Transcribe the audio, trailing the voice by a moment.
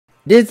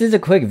This is a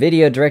quick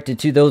video directed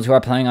to those who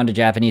are playing on the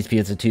Japanese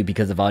PSO2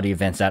 because of all the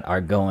events that are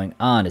going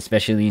on,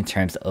 especially in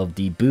terms of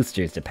the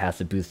boosters, the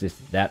passive boosters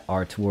that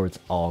are towards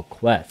all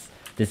quests.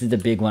 This is the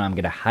big one I'm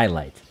going to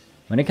highlight.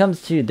 When it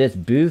comes to this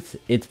boost,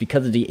 it's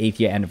because of the 8th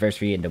year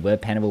anniversary and the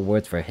web panel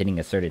awards for hitting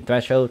a certain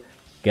threshold.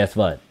 Guess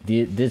what?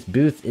 This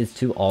boost is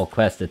to all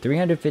quests, the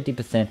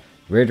 350%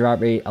 rare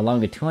drop rate along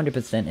with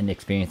 200% in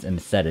experience and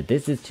Meseta.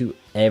 This is to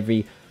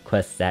every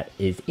quest that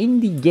is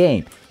in the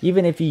game,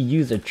 even if you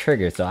use a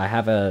trigger. So I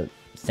have a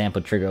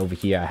sample trigger over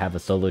here. I have a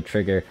solo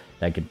trigger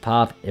that can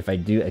pop. If I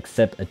do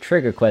accept a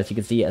trigger quest, you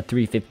can see a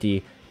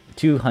 350,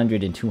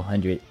 200, and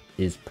 200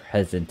 is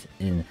present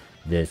in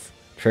this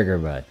trigger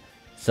run.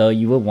 So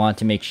you will want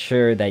to make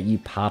sure that you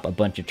pop a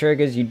bunch of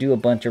triggers, you do a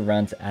bunch of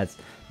runs, as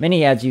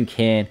many as you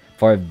can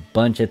for a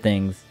bunch of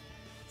things,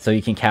 so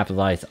you can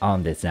capitalize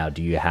on this. Now,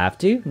 do you have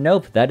to?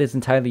 Nope, that is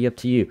entirely up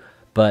to you.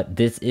 But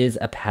this is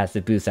a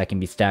passive boost that can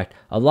be stacked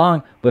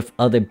along with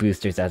other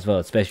boosters as well,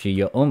 especially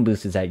your own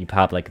boosters that you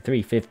pop, like a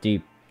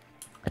 350,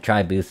 a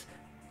tri boost,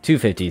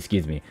 250,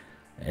 excuse me,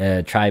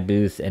 tri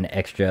boost, an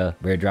extra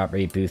rare drop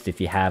rate boost if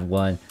you have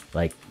one.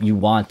 Like, you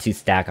want to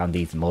stack on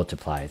these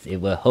multipliers. It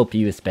will help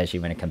you, especially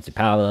when it comes to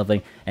power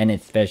leveling, and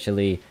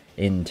especially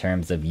in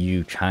terms of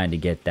you trying to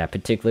get that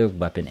particular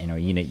weapon and or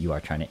unit you are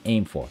trying to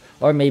aim for,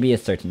 or maybe a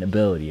certain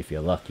ability if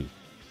you're lucky.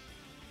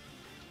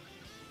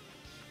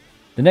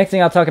 The next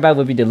thing I'll talk about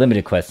would be the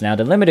limited quest. Now,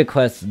 the limited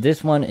quest,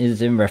 this one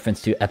is in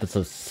reference to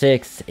episode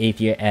 6, 8th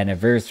year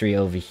anniversary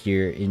over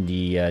here in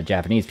the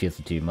Japanese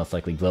PSO2. Most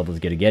likely Global's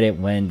gonna get it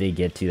when they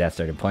get to that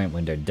certain point,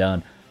 when they're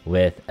done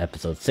with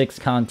episode 6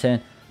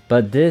 content.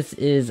 But this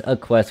is a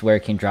quest where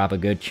it can drop a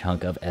good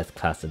chunk of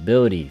S-class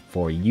ability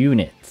for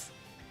units.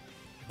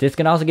 This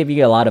can also give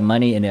you a lot of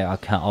money, and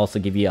it can also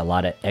give you a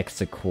lot of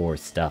Exacore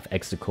stuff,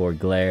 Exacore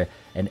Glare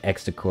and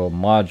Exacore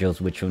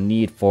modules, which you'll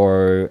need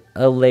for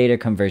a later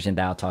conversion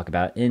that I'll talk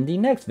about in the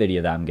next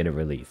video that I'm going to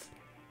release.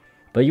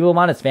 But you will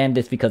want to spam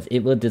this because it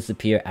will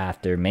disappear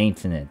after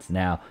maintenance.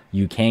 Now,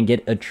 you can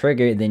get a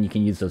trigger, and then you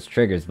can use those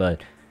triggers,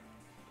 but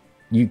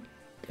you,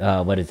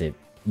 what is it?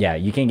 Yeah,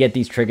 you can get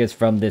these triggers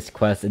from this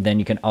quest, and then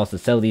you can also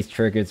sell these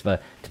triggers,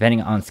 but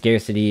depending on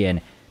scarcity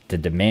and the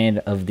demand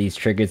of these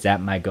triggers,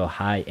 that might go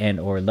high and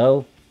or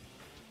low.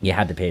 You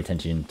have to pay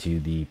attention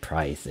to the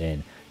price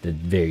and the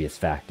various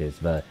factors.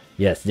 But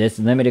yes, this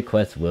limited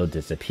quest will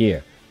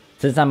disappear.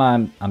 Since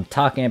I'm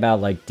talking about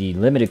like the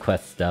limited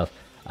quest stuff,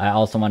 I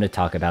also want to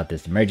talk about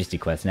this emergency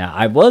quest. Now,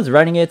 I was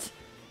running it,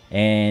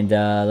 and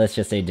let's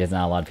just say there's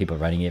not a lot of people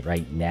running it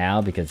right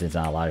now because there's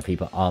not a lot of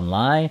people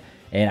online,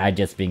 and I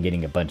just been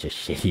getting a bunch of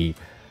shitty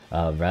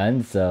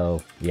runs.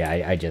 So yeah,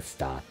 I just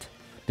stopped.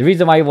 The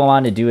reason why you will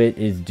want to do it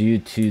is due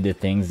to the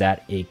things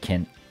that it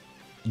can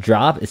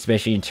drop,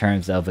 especially in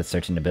terms of a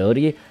certain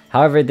ability.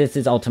 However, this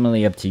is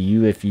ultimately up to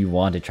you if you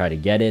want to try to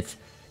get it.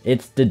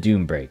 It's the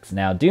Doom Breaks.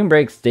 Now, Doom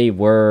Breaks, they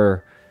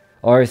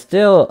are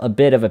still a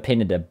bit of a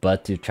pain in the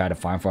butt to try to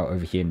farm for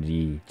over here in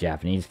the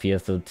Japanese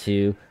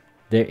PSO2.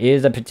 There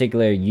is a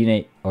particular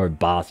unit or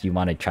boss you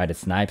want to try to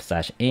snipe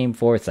 / aim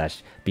for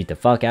 / beat the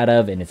fuck out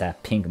of, and it's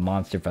that pink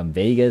monster from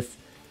Vegas.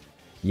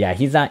 Yeah,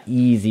 he's not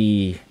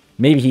easy.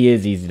 Maybe he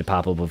is easy to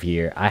pop up over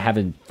here. I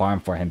haven't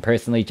farmed for him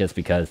personally just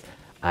because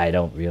I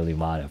don't really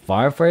want to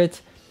farm for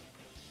it.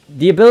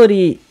 The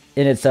ability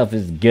in itself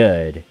is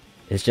good.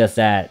 It's just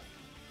that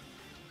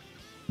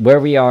where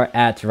we are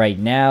at right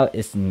now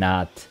is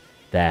not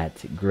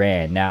that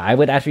grand. Now, I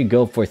would actually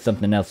go for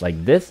something else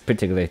like this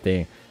particular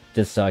thing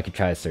just so I could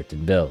try a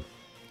certain build.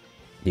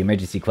 The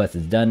emergency quest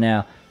is done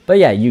now. But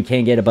yeah, you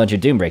can get a bunch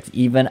of Doom Breaks,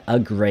 even a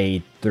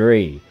grade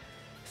 3.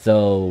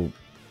 So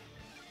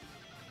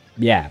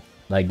yeah.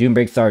 Like, Doom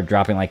Breaks are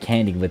dropping like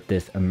candy with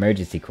this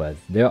emergency quest.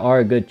 There are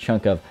a good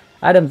chunk of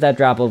items that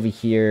drop over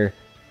here.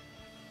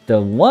 The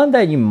one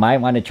that you might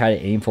want to try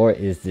to aim for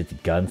is this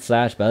Gun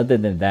Slash. But other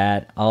than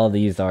that, all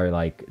these are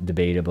like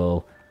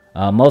debatable.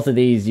 Most of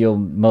these you'll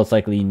most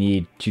likely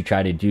need to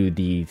try to do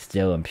the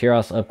Steel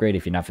Imperials upgrade.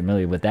 If you're not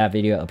familiar with that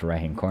video, upper right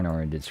hand corner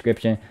or in the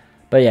description.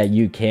 But yeah,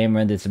 you can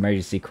run this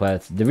emergency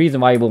quest. The reason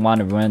why you will want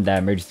to run that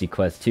emergency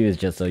quest too is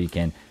just so you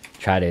can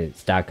try to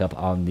stack up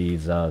on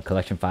these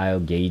collection file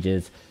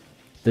gauges.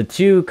 The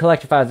two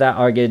collection files that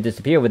are going to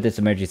disappear with this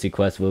emergency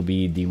quest will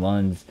be the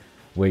ones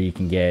where you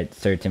can get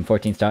certain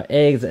 14-star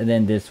eggs, and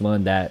then this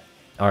one that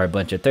are a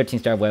bunch of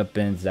 13-star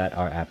weapons that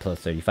are at plus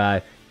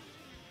 35.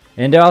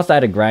 And they're also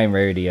at a grind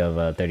rarity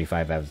of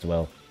 35 as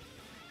well.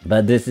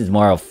 But this is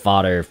more of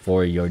fodder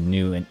for your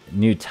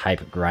new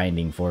type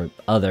grinding for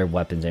other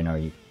weapons and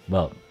or,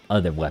 well,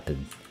 other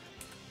weapons.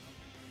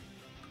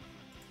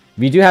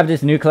 We do have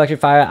this new collection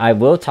file. I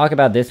will talk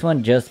about this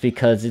one just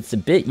because it's a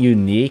bit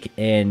unique,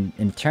 and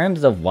in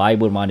terms of why you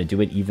would want to do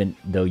it even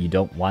though you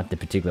don't want the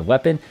particular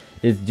weapon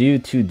is due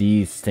to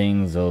these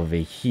things over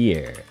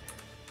here.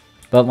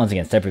 But once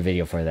again, separate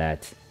video for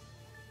that.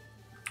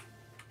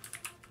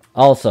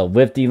 Also,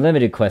 with the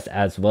limited quest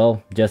as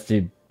well, just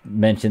to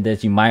mention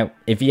this, you might,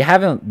 if you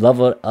haven't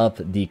leveled up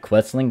the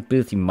quest link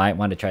boost, you might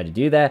want to try to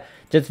do that,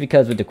 just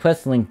because with the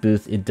quest link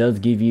boost, it does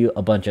give you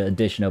a bunch of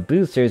additional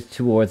boosters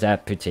towards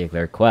that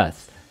particular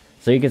quest.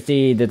 So you can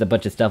see there's a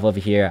bunch of stuff over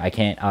here. I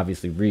can't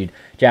obviously read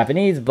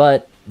Japanese,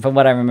 but from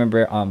what I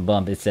remember on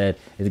Bump, it said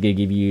it's going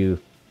to give you,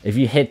 if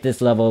you hit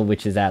this level,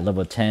 which is at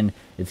level 10,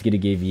 it's going to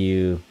give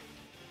you,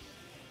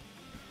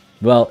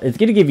 well, it's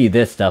going to give you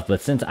this stuff,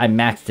 but since I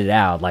maxed it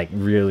out, like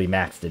really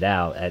maxed it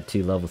out at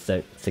level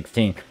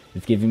 16,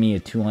 it's giving me a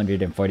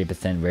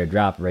 240% rare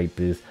drop rate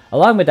boost,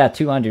 along with that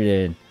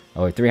 200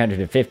 or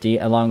 350,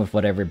 along with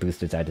whatever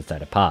boosters I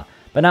decide to pop.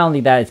 But not only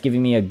that, it's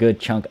giving me a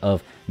good chunk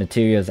of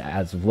materials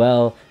as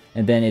well,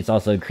 and then it's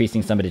also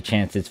increasing some of the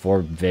chances for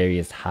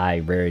various high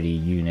rarity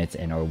units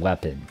and or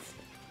weapons.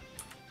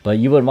 But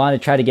you would want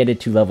to try to get it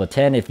to level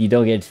 10. If you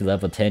don't get it to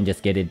level 10,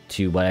 just get it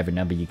to whatever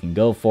number you can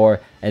go for,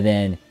 and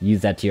then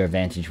use that to your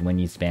advantage when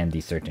you spam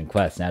these certain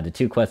quests. Now, the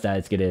two quests that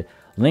it's going to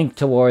link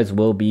towards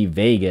will be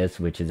Vegas,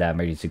 which is that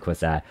emergency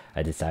quest that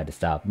I decided to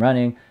stop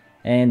running,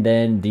 and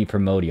then the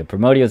Primordial.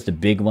 Primordial is the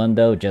big one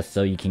though, just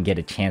so you can get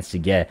a chance to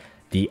get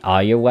the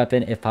Aya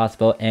weapon if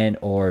possible, and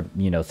or,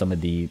 you know, some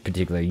of the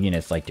particular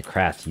units like the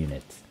Crass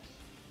units.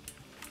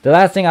 The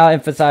last thing I'll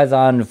emphasize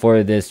on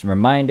for this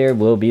reminder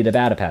will be the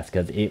Battle Pass,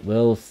 because it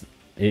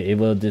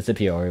will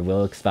disappear, or it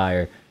will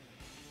expire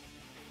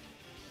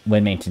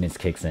when maintenance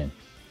kicks in.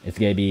 It's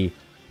going to be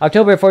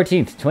October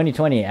 14th,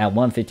 2020 at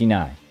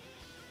 1:59.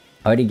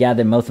 Already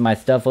gathered most of my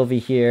stuff over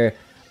here.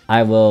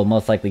 I will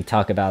most likely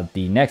talk about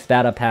the next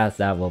Battle Pass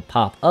that will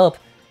pop up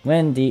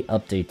when the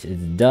update is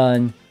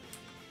done.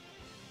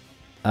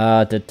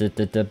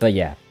 But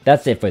yeah,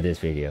 that's it for this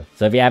video.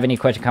 So if you have any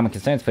question, comment,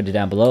 concerns, put it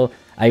down below.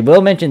 I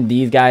will mention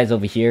these guys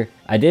over here.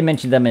 I did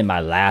mention them in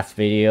my last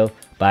video,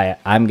 but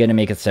I'm going to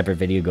make a separate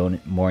video going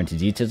more into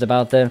details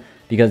about them,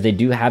 because they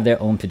do have their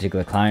own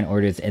particular client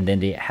orders, and then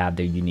they have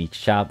their unique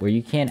shop where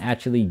you can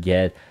actually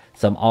get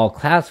some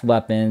all-class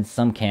weapons,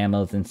 some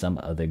camos, and some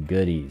other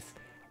goodies.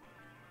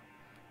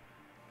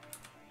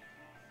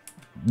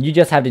 You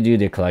just have to do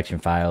the collection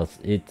files.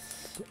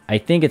 I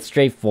think it's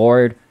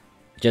straightforward.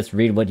 Just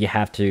read what you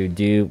have to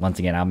do. Once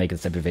again, I'll make a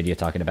separate video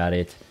talking about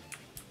it.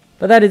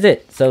 But that is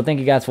it. So thank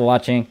you guys for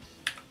watching.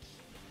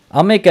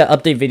 I'll make an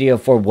update video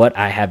for what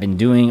I have been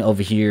doing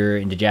over here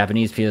in the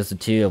Japanese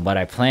PSO2 and what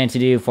I plan to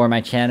do for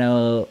my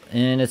channel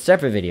in a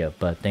separate video.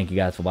 But thank you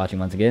guys for watching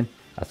once again.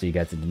 I'll see you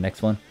guys in the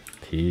next one.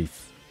 Peace.